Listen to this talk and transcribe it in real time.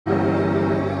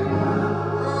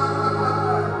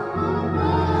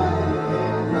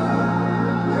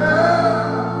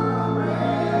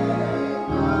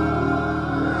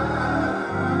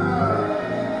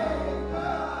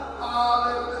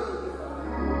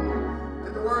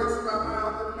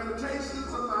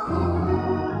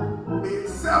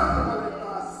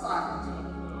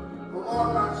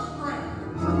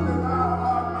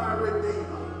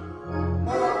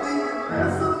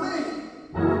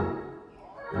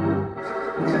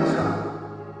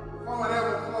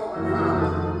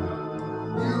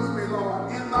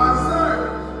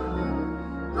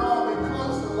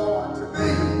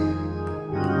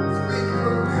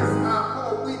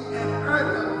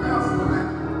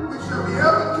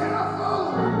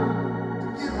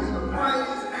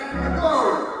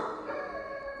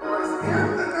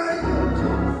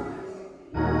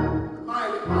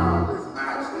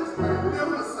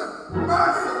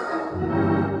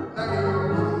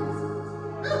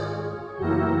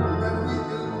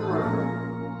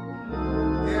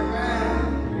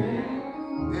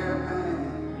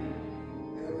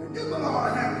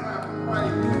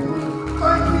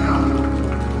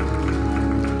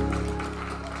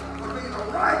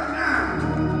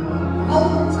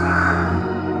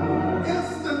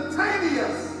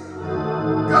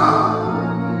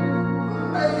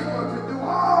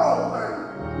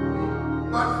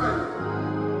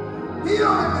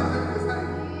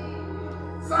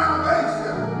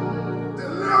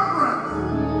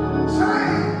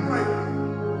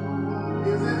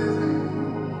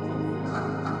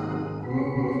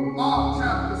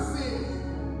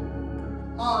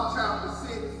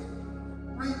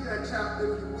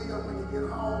if you will, when you get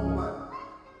home, but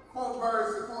 4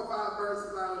 or 5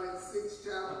 verses out of that 6th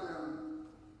chapter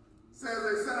says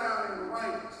they sat down in the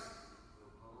ranks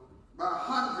by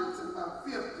hundreds and by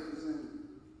 50s, and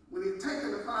when he'd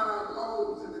taken the 5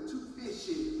 loaves and the 2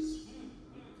 fishes,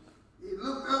 he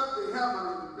looked up to heaven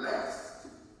and blessed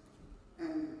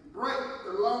and brake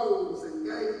the loaves and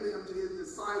gave them to his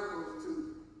disciples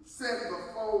to set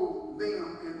before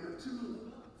them, and the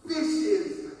 2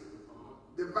 fishes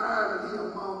divided he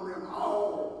among them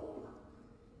all,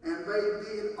 and they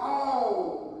did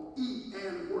all eat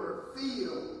and were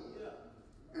filled.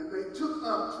 And they took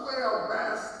up 12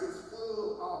 baskets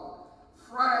full of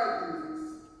fragments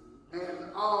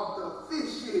and of the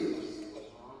fishes,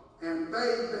 and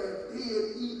they that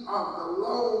did eat of the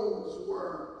loaves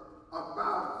were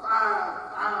about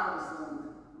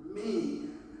 5,000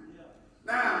 men.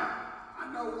 Now,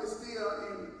 I know we're still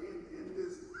in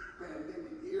this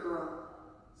pandemic era,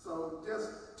 so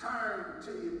just turn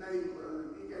to your neighbor, and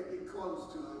you got to get close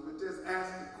to him, but just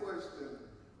ask the question,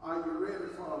 are you ready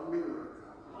for a miracle?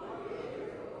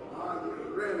 Are you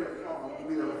ready for a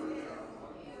miracle?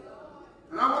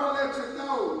 And I want to let you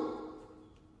know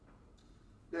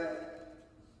that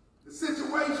the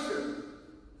situation,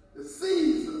 the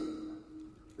season,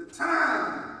 the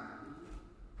time,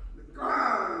 the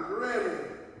ground is ready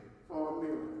for a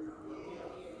miracle.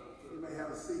 You may have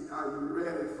a seat. Are you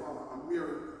ready for a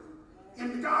miracle?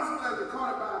 In the gospel as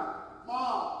recorded by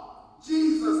Mark,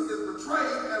 Jesus is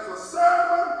portrayed as a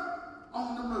servant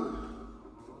on the move.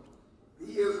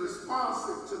 He is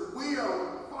responsive to the will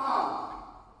of the Father.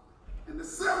 And the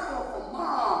symbol for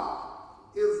Mark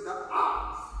is the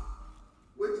ox,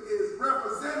 which is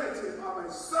representative of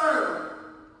a servant,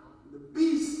 the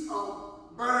beast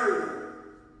of burden.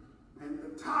 And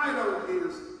the title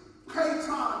is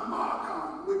Katon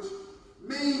Markon, which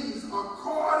means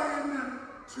according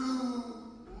to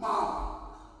Mark.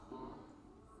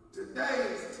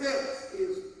 Today's text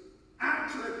is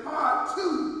actually part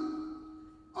 2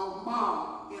 of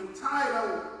Mark,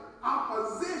 entitled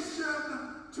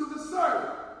Opposition to the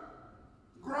Servant.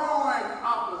 Growing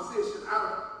opposition out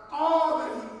of all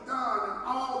that he's done and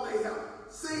all they have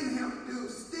seen him do.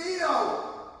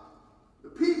 Still, the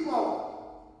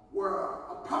people were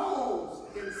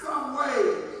opposed in some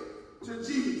ways to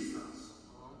Jesus.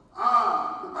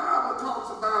 The Bible talks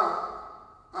about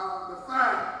the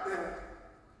fact that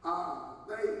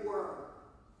they were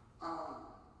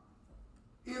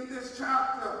in this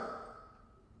chapter,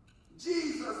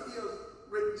 Jesus is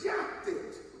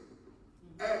rejected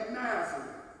at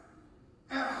Nazareth,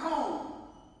 at home,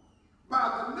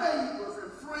 by the neighbors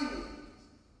and friends,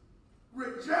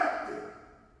 rejected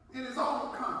in his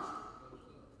own country,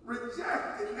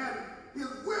 rejected, and his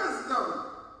wisdom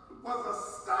was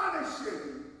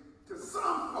astonishing to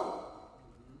some folk,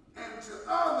 and to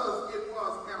others it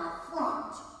was an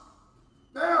affront.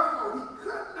 Therefore, he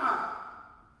could not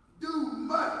do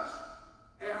much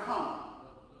at home.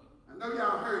 I know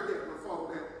y'all heard that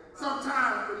before, that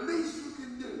sometimes the least you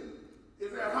can do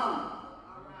is at home.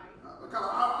 Because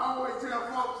I always tell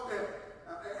folks that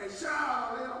at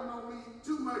Shiloh, they don't know me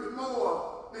too much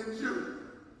more than June.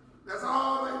 That's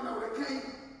all they know. They can't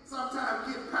sometimes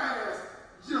get past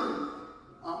June,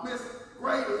 or Miss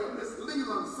Grady or Miss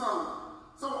Leland's son.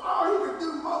 So all he could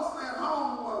do mostly at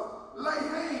home was lay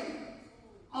hands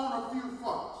on a few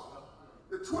folks.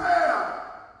 The 12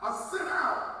 are sent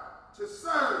out to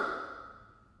serve.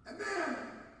 And then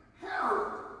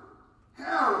Herod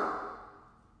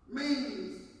means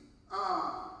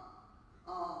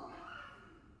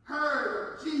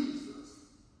heard of Jesus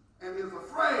and is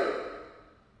afraid,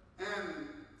 and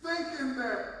thinking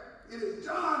that it is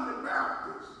John the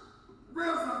Baptist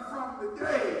risen from the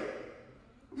dead,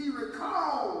 he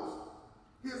recalls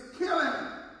his killing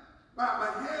by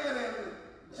beheading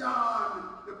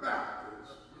John the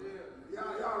Baptist.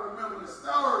 Y'all remember the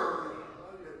story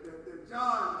that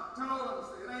John told him,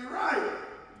 said, it ain't right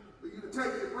for you to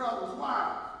take your brother's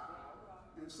wife.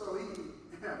 And so he,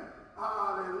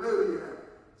 hallelujah.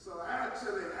 So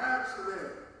actually,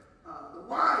 the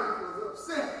wife was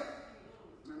upset.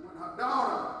 And when her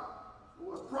daughter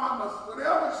was promised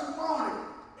whatever she wanted,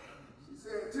 she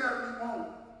said, tell me you want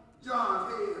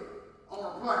John's head on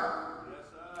a platter. Yes,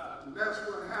 sir. And that's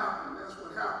what happened. That's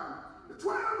what happened. The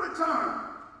 12 returned,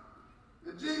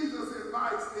 and Jesus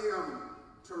invites them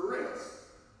to rest,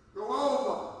 go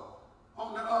over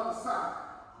on the other side.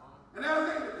 And as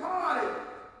they departed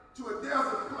to a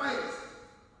desert place,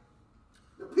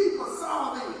 the people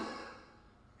saw them,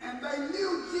 and they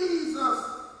knew Jesus,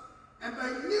 and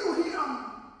they knew him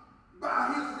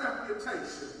by his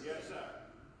reputation. Yes, sir.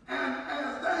 And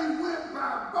as they went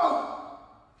by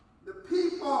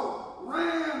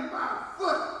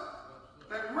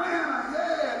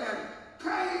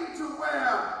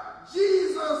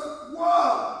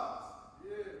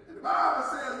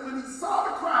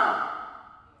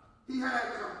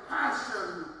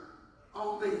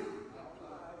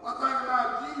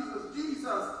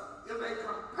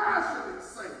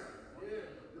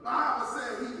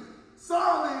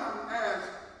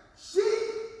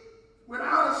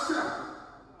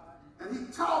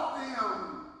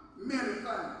many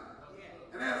things.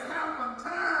 And as happened,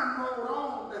 time rolled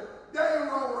on, the day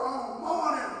rolled on,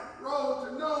 morning rolled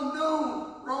to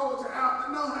noon, rolled to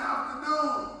afternoon,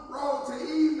 rolled to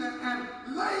evening, and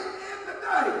late in the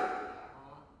day,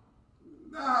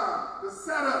 the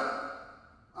setup,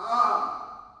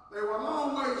 they were a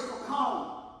long ways from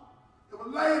home. It was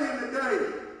late in the day,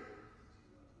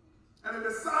 and the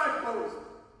disciples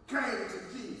came to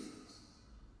Jesus.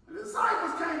 And the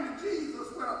disciples came to Jesus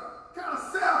with a kind of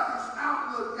selfish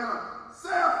outlook and a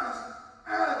selfish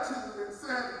attitude and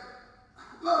said,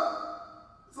 look,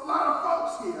 there's a lot of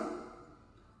folks here.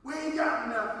 We ain't got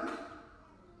nothing.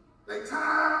 They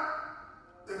tired,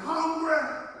 they hungry,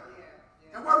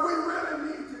 and what we really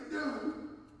need to do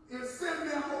is send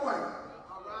them away.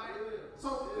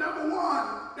 So number one,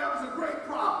 that was a great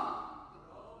problem.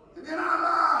 And in our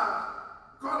lives,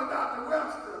 according to Dr.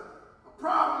 Webster, a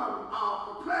problem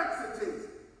of perplexities,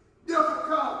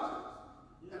 difficulties.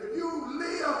 And if you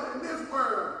lived in this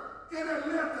world any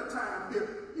length of time here,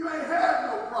 you ain't had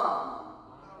no problem.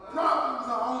 Problems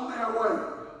are on their way.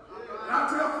 And I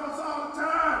tell folks all the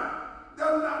time,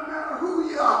 does not matter who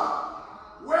you are,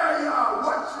 where you are,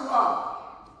 what you are,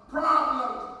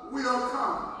 problems will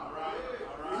come.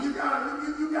 And you got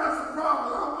some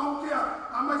problems. I don't care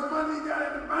how much money you got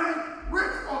in the bank.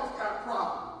 Rich folks got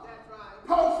problems.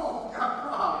 Poor folks got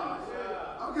problems.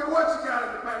 I don't care what you got in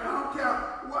the bank. I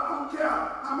don't care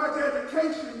how much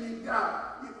education you got.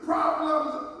 Your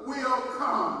problems will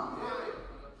come.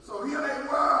 So here they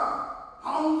were,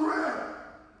 hungry,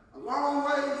 a long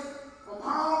ways from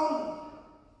home,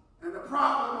 and the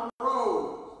problem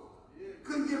arose.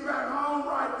 Couldn't get back home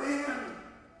right then,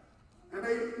 and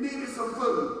they needed some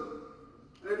food.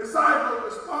 And the disciples'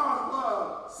 response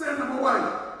was, send them away.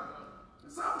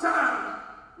 And sometimes,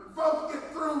 when folks get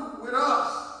through with us,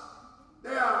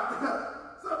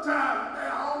 sometimes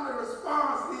their only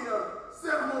response is,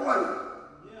 send them away.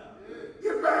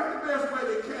 Get back the best way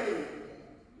they can.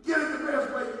 Get it the best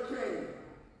way you can.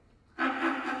 And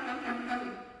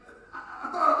I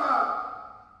thought about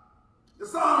the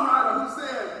songwriter who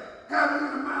said, have you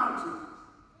in the mountains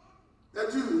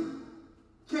that you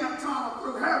can't tunnel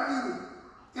through? Have you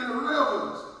in the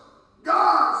rivers?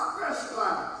 God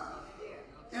specializes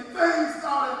in things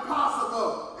thought impossible,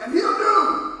 and he'll do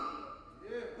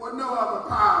what no other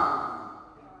power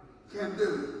can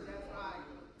do.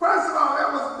 First of all,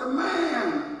 there was a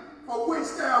demand for which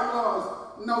there was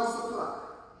no supply.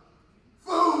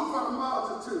 Food for the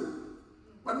multitude,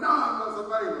 but none was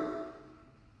available.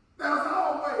 There's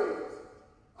always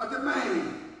a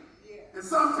demand, and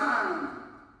sometimes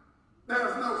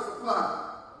there's no supply.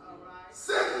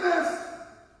 Sickness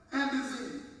and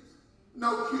disease,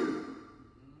 no cure.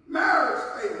 Marriage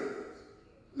failures,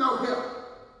 no help.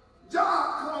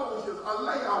 Job closures, a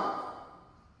layoff,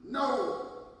 no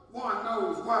one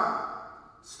knows why.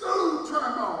 School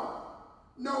turmoil,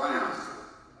 no answer.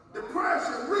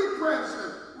 Depression,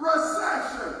 repression,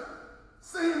 recession,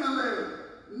 seemingly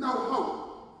no hope.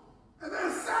 And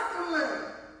then secondly,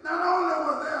 not only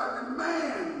was there a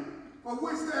demand for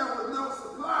which there was no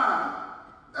supply,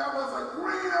 there was a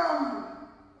grim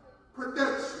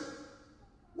prediction.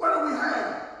 What do we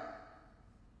have?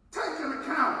 Taking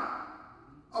account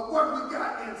of what we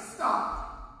got in stock.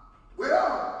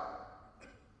 Well,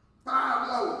 5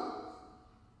 loaves,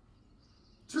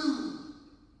 2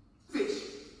 fish.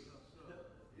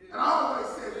 And I always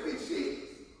said fishes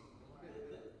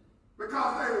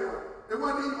because they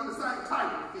wasn't even the same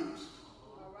type of fish.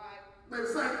 They were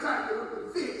the same type, they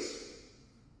were fish,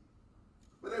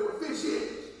 but they were fishes.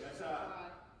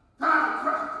 5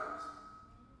 crackers,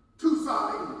 2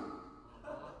 sardines,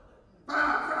 5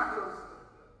 crackers,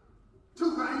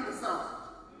 2 vanilla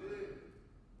sausages,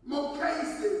 more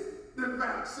cases than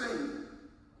vaccine,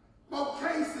 more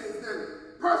cases than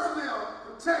personnel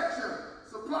protection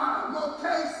supply, more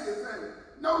cases and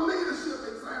no leadership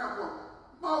example,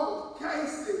 more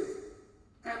cases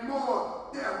and more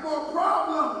death, more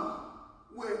problems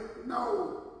with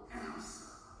no answer.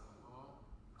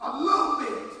 A little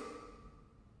bit.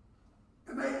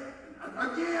 And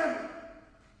again,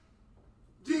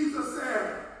 Jesus said,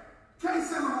 can't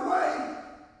send them away.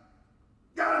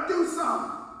 Gotta do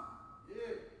something.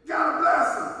 Gotta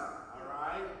bless them. All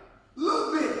right. A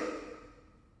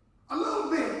little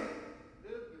bit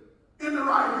in the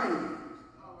right hand.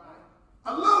 All right.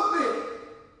 A little bit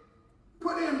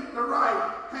put in the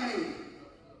right hand.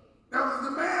 There was a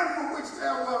demand for which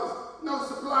there was no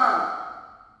supply.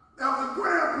 There was a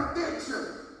grand prediction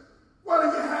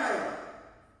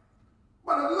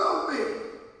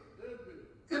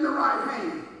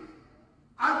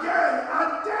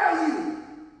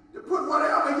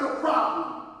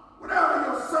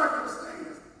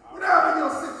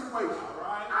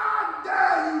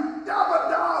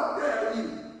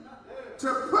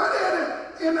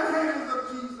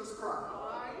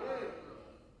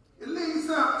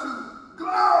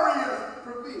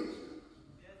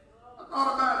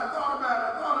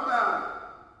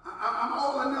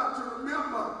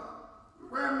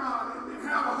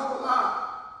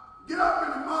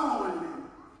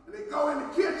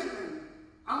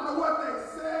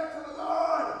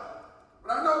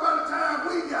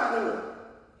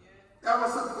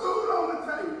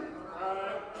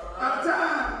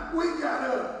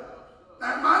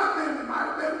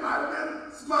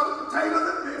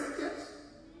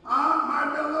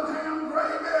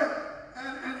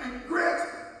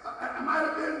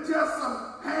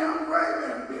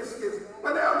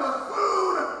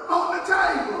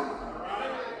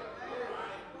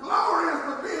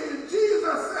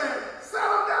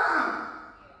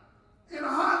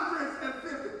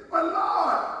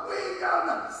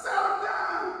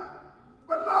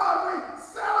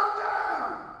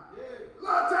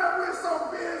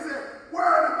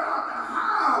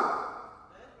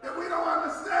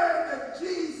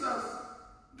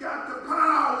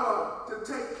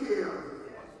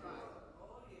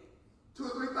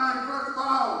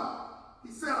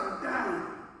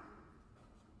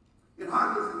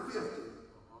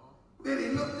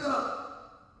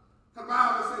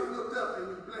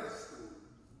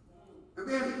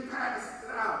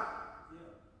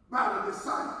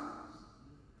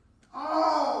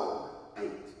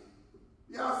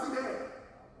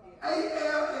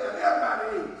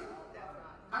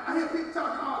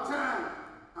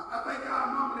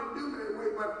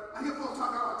but I hear folks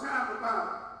talking all the time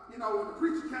about, you know, when the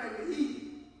preacher came to eat,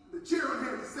 the children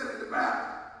had to sit in the back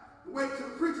and wait till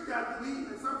the preacher got to eat,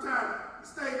 and sometimes he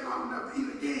stayed long enough to eat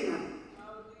again.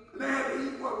 And they had to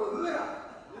eat what was left.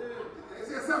 They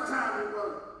said sometimes it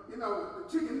was, you know,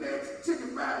 the chicken necks,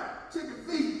 chicken back, chicken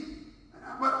feet.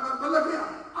 But look here,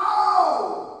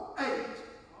 all ate.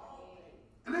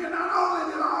 And then not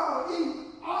only did all eat,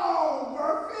 all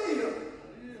were filled.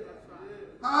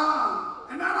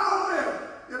 And not only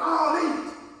did all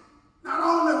eat, not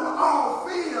only were all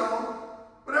filled,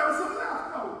 but there was some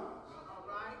leftovers.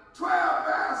 12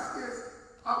 baskets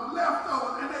of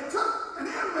leftovers. And they took an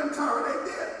inventory. They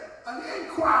did an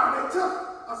inquiry. They took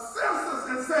a census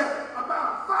and said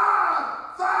about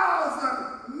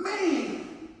 5,000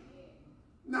 men,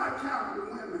 not counting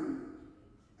the women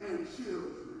and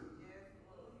children.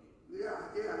 Yeah.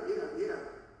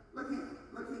 Look here.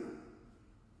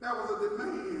 There was a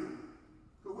demand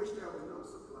for which there was no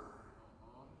supply.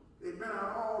 They'd been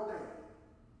out all day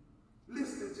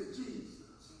listening to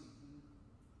Jesus.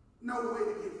 No way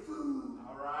to get food.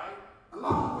 All right. A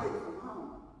long way from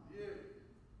home. Yeah.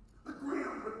 A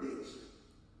grim prediction.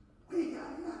 We ain't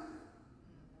got nothing.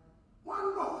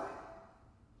 One boy.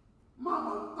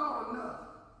 Mama thought enough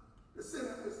to send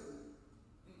him with some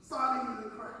sardines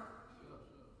and crackers.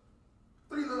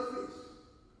 3 little fish.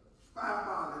 5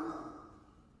 barley loaves.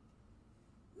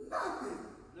 Nothing.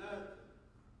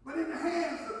 But in the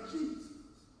hands of Jesus,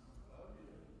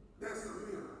 that's a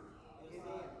miracle.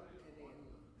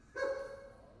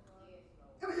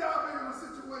 Any of y'all been in a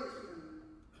situation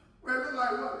where it looked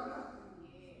like what? Nothing.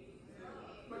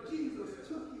 But Jesus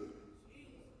took it,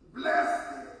 blessed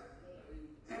it,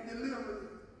 and delivered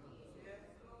it.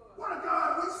 What a God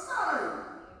we serve.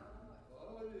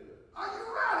 Are you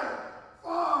ready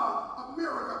for a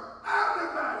miracle?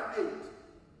 Everybody ate.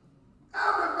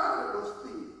 Everybody was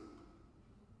filled.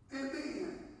 And then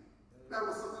there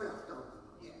was some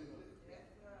leftovers.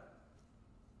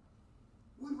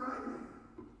 We right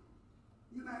now,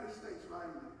 United States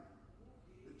right now,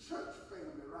 the church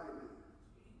family right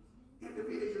now,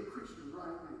 individual Christians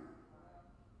right now,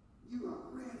 you are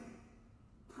ready,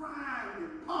 primed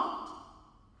and pumped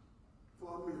for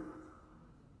a miracle.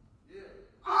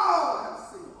 All have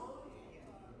seen.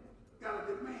 Got a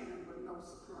demand but no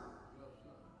supply.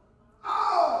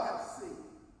 All have seen.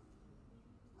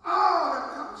 All have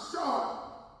come short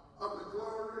of the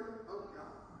glory of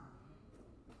God.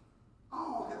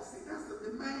 All have seen. That's the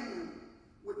demand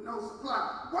with no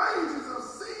supply. Wages of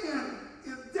sin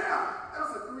is death.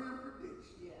 That's a grim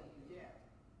prediction.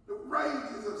 The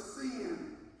wages of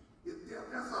sin is death.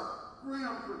 That's a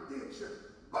grim prediction.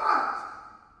 But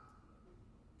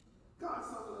God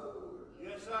so loved the world.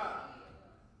 Yes, sir.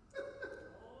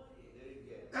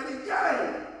 That he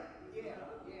gave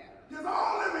his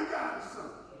only begotten Son.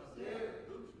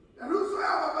 And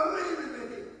whosoever believeth in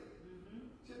him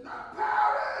should not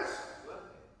perish,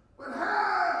 but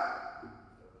have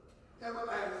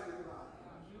everlasting life.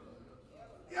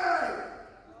 Yea,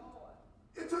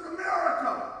 it took a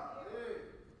miracle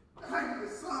to hang the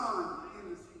sun in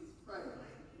his face.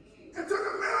 It took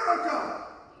a miracle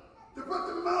to put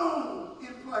the moon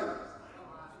in place.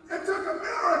 It took a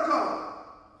miracle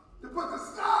to put the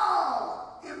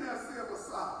stars in their silver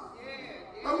sockets.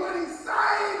 But when he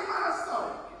saved my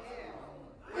soul,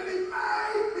 when he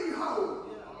made me whole,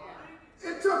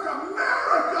 it took a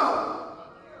miracle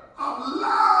of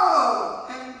love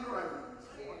and grace.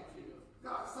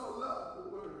 God so loved the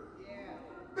world.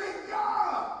 Big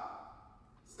God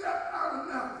stepped out of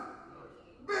nothing.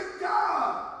 Big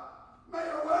God made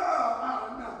a world out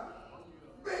of nothing.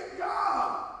 Big God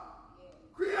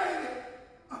created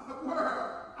a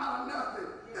world out of nothing.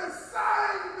 The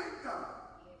same big God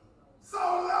so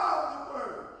loved the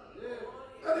world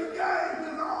that he gave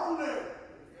his only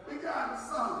begotten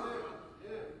Son.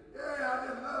 Yeah, I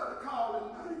just love to call his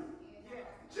name.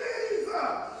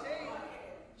 Jesus.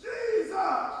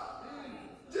 Jesus.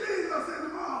 Jesus in the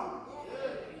morning.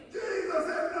 Jesus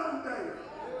at noonday.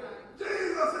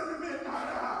 Jesus in the midnight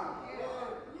hour.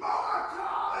 The more I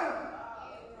call him,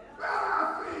 better I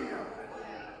feel.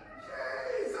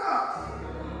 Jesus.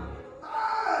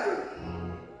 Hey,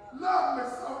 love me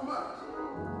so much.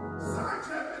 Signs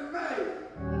have been made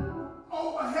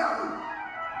over heaven,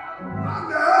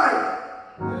 under earth.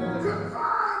 Couldn't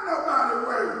find nobody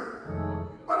worthy.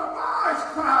 But a voice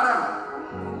cried out,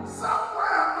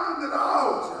 somewhere under the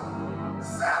altar,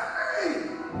 set me.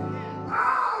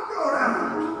 I'll go down.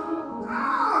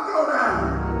 I'll go down.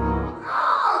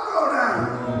 I'll go down.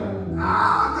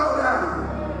 I'll go down.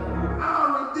 I'll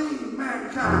redeem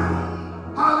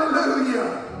mankind. Hallelujah.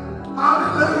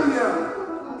 Hallelujah.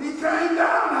 He came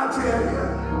down, I tell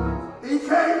you.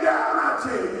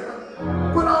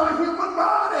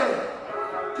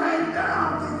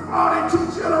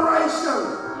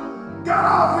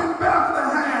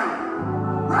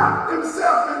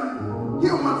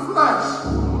 flesh,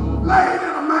 laid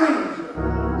in a manger,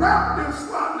 wrapped in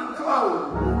swaddling clothes,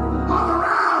 hung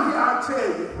around here, I tell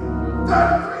you,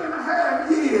 33 and a half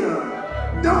years,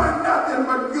 doing nothing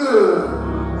but good.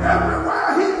 Everywhere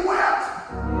he went,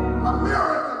 a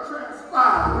miracle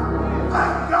transpired.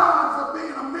 Thank God for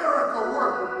being a miracle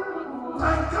worker.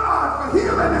 Thank God for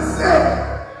healing the sick.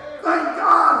 Thank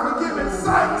God for giving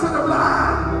sight to the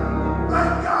blind.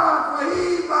 Thank God for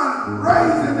even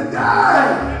raising the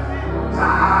dead.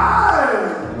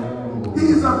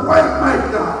 He's a way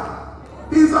maker.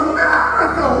 He's a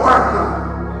miracle worker.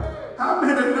 How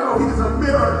many know he's a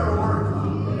miracle worker?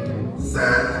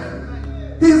 Sick.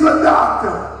 He's a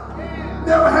doctor.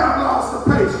 Never have lost a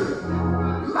patient.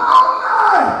 Long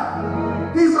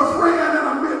life. He's a friend in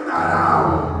a midnight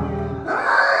hour.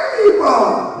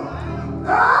 Able.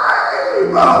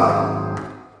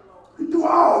 To do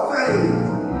all things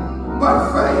but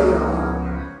fail.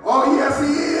 Oh, yes,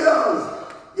 he is.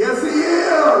 Yes, he is.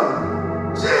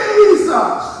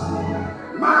 Jesus,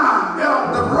 my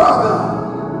elder brother.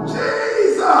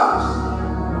 Jesus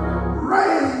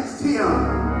raised him,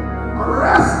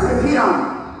 arrested him,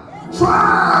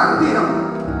 tried him.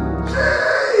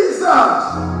 Jesus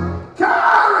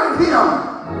carried him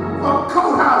from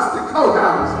courthouse to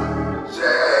courthouse.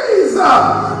 Jesus,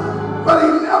 but he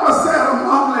never said a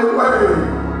mumbling word.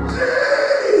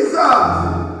 Jesus,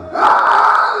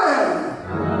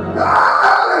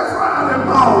 early Friday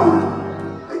morning,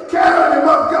 they carried him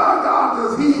up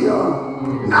Golgotha's hill,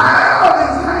 nailed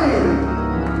his hand,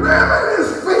 riveted his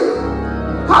feet,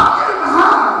 hung him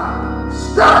high,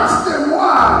 stretched him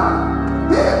wide.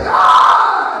 He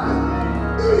died.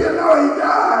 Do you know he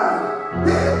died?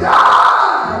 He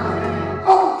died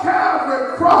on Calvary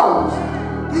cross.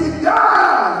 He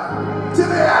died till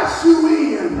the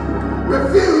S-U-N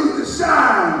refused to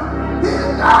shine. He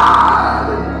died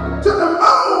till the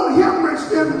moon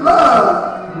hemorrhaged in blood.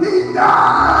 He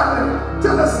died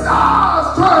till the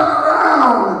stars turned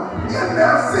around in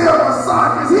their silver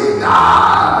sockets. He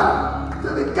died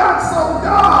till it got so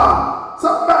dark.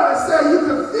 Somebody said you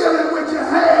could feel it with your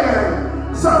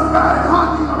hand. Somebody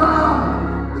hung him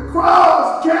around the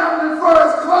cross, gambling for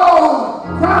his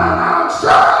clothes, crying out,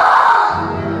 Surely,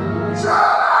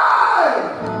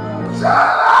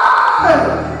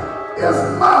 this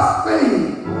must be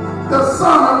the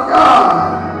Son of God.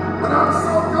 But I'm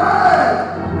so glad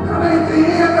that ain't the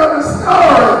end of the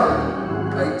story.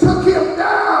 They took him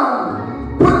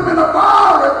down, put him in a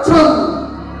bar or two.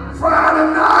 Friday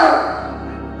night,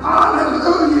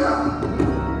 hallelujah,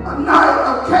 a night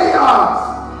of chaos.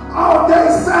 All day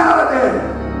Saturday,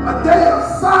 a day of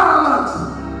silence.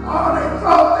 Oh, they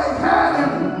thought they had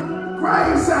him.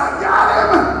 Grave said, I got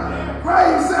him.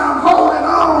 Grave said, I'm holding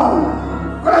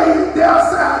on. Grave, Death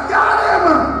said, I got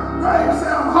him. Grave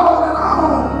said, I'm holding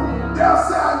on. Death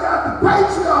said, I got the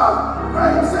patriarch.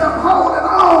 Grave said, I'm holding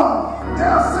on.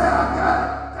 Death said, I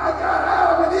got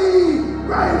Adam and Eve.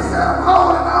 Grave said, I'm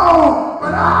holding on.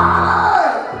 But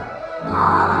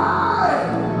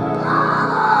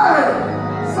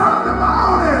Sunday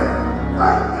morning.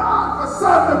 Thank God for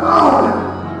Sunday morning.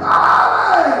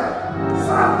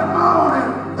 Sunday morning.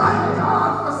 Thank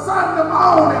God for Sunday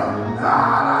morning.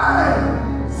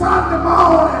 Sunday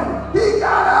morning. He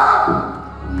got up.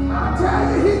 I tell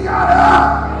you, he got up.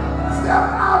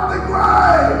 Stepped out the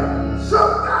grave.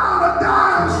 Shook down a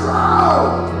dying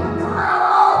shroud. Cried,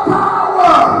 all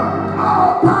power.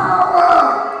 All power.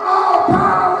 All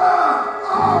power.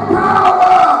 All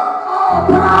power. All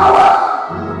power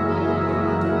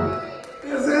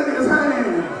is in his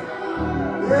hand.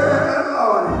 Yeah,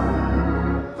 Lord.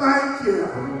 Thank you.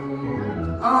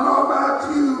 I don't know about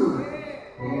you,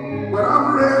 but I'm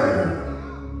ready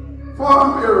for a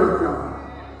miracle.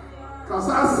 Because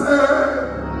I serve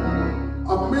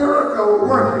a miracle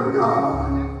working God.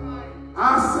 I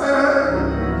serve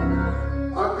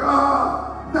a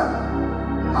God,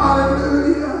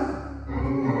 hallelujah,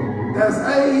 that's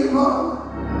able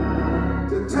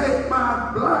to take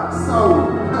my black soul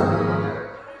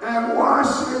and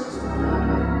wash it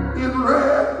in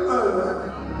red blood,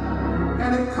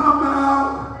 and it come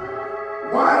out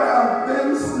whiter than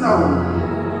snow.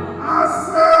 I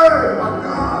serve a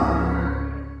God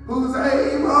who's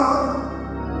able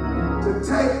to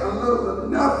take a little of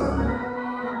nothing,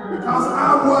 because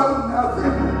I wasn't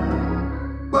nothing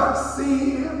but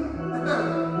sin,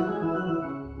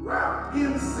 wrapped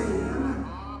in sin,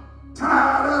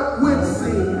 tied up with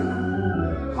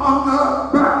sin, hung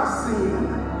up by sin.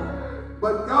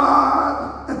 But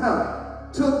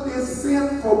God took this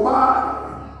sinful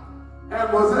body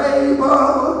and was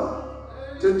able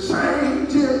to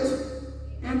change it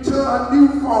into a new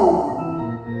form.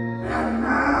 And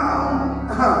now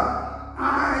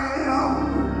I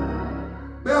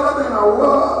am better than I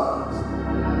was.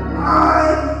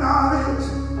 I acknowledge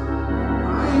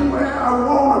I ain't where I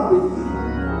want to be.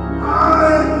 I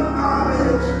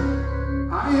acknowledge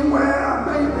I ain't where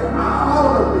maybe I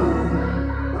ought to be.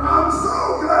 But I'm so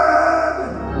glad.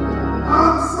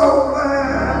 I'm so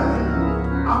glad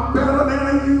I'm better than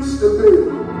I used to be.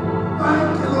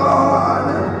 Thank you, Lord.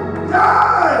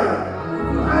 Yay!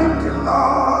 Thank you,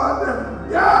 Lord.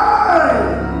 Yay!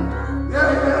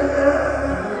 Yeah, yeah, yeah.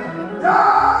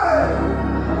 Yay!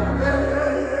 Yeah,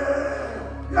 yeah,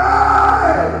 yeah.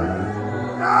 Yay!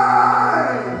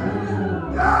 Yay!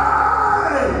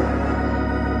 Yay!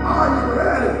 Are you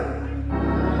ready?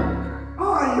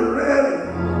 Are you ready?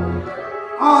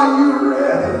 Are you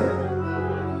ready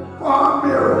for a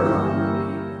miracle?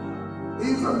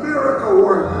 He's a miracle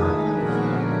worker.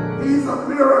 He's a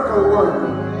miracle worker.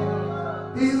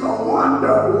 He's a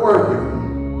wonder worker.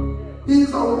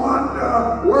 He's a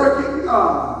wonder working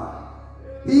God.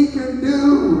 He can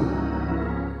do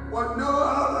what no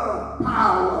other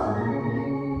power,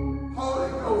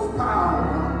 Holy Ghost power,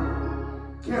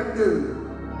 can do.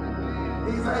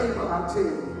 He's able, I tell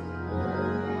you.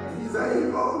 He's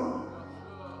able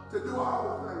to do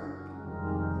all things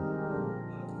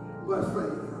but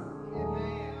fail.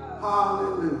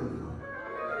 Hallelujah.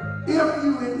 If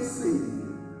you in sin,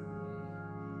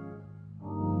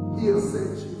 he'll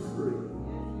set you free.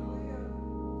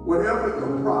 Whatever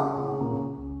your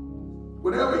problem,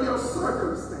 whatever your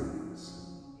circumstance,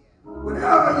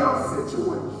 whatever your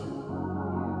situation,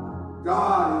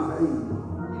 God is able.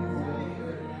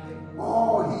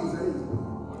 Oh, he's able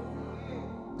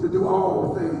to do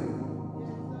all things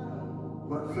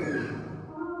but fail.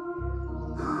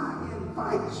 I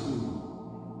invite you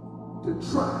to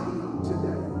try him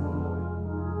today.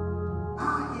 I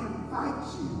invite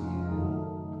you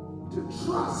to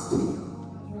trust him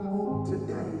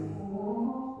today.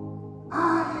 I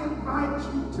invite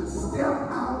you to step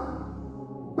out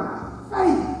by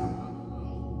faith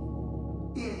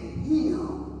in him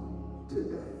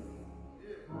today.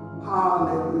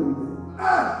 Hallelujah.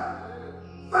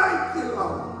 Thank you,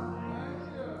 Lord.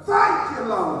 Thank you,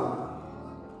 Lord,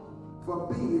 for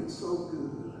being so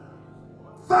good.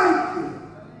 Thank you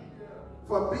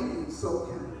for being so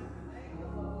kind.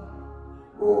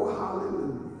 Oh,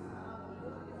 hallelujah.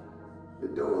 The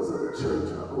doors of the church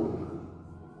are open.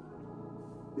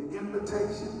 The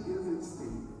invitation is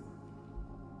extended.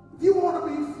 If you want to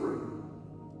be free,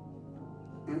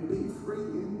 and be free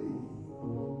indeed,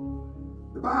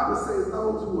 the Bible says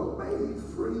those who are made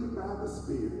free by the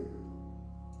Spirit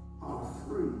are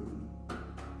free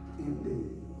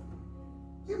indeed.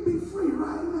 You can be free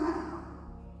right now.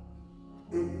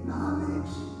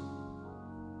 Acknowledge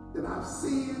that I've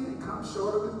sinned and come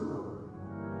short of his glory.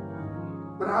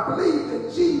 But I believe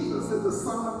that Jesus is the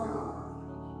Son of God,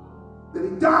 that he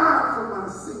died for my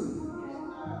sins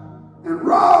and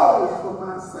rose for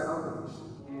my salvation.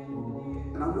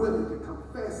 And I'm willing to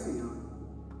confess him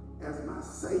as my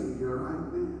Savior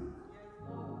right now.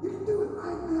 You can do it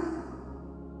right now.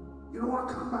 You don't want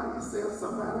to come by yourself,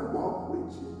 somebody walk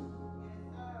with you.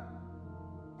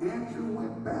 Andrew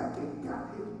went back and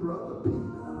got his brother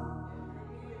Peter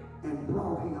and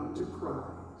brought him to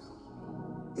Christ.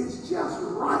 It's just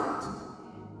right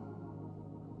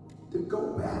to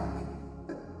go back.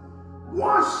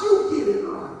 Once you get it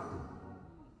right,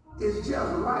 it's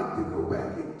just right to go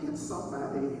back and get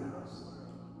somebody else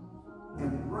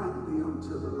and bring them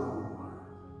to the Lord.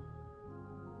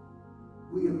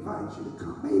 We invite you to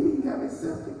come. Maybe you have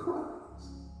accepted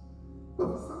Christ, but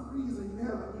for some reason you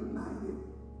haven't united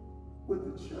with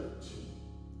the church.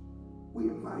 We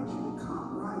invite you to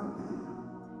come right now.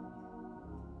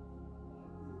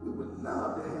 We would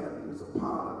love to have you as a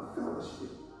part of the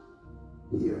fellowship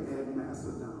here at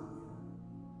Macedonia.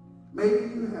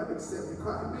 Maybe you have accepted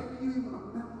Christ. Maybe you even a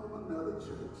member of another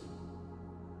church.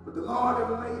 But the Lord has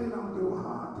laid it on your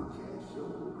heart to cast your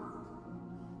lot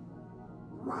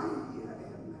right here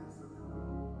at Macedonia.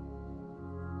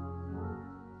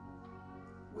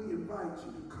 We invite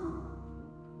you to come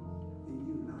and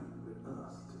unite with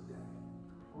us today.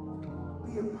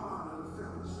 Be a part of the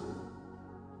fellowship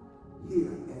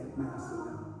here at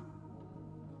Macedonia.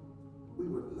 We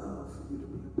would love for you to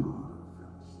be a part of the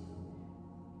fellowship.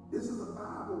 This is a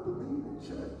Bible-believing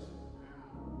church.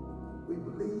 We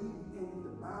believe in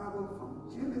the Bible from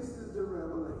Genesis to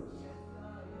Revelation.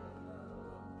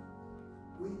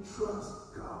 We trust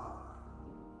God.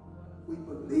 We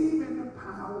believe in the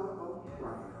power of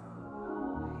prayer.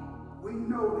 We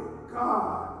know that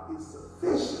God is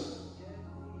sufficient,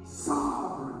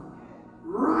 sovereign,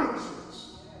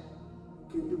 righteous,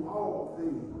 can do all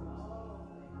things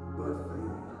but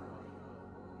faith.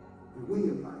 And we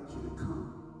invite you to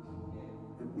come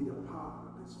and be a part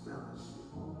of this fellowship.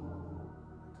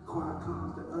 The choir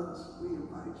comes to us, we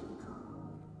invite you to come.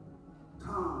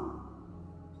 Come,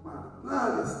 while the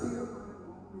blood is still running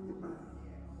warm in your veins.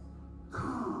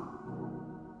 Come,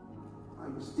 while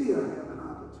you still have an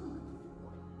opportunity.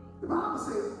 The Bible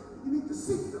says you need to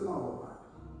seek the Lord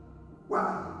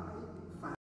while